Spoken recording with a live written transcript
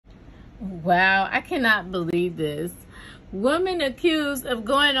Wow, I cannot believe this. Woman accused of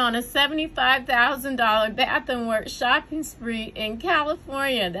going on a $75,000 Bath and Work shopping spree in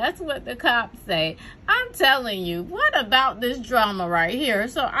California. That's what the cops say. I'm telling you, what about this drama right here?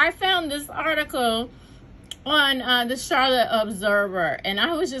 So I found this article on the Charlotte Observer, and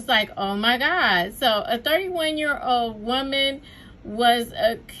I was just like, oh my God. So a 31-year-old woman was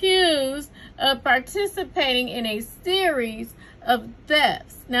accused of participating in a series of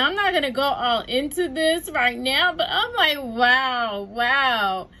thefts. Now, I'm not going to go all into this right now, but I'm like,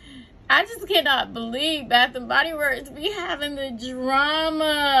 wow. I just cannot believe Bath and Body Works be having the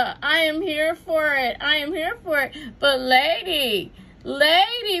drama. I am here for it. But lady,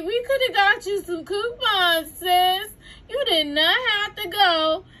 we could have got you some coupons, sis. You did not have to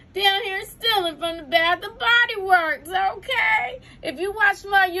go down here stealing from the Bath and Body Works, okay? If you watch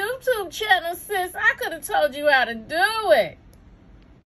my YouTube channel, sis, I could have told you how to do it.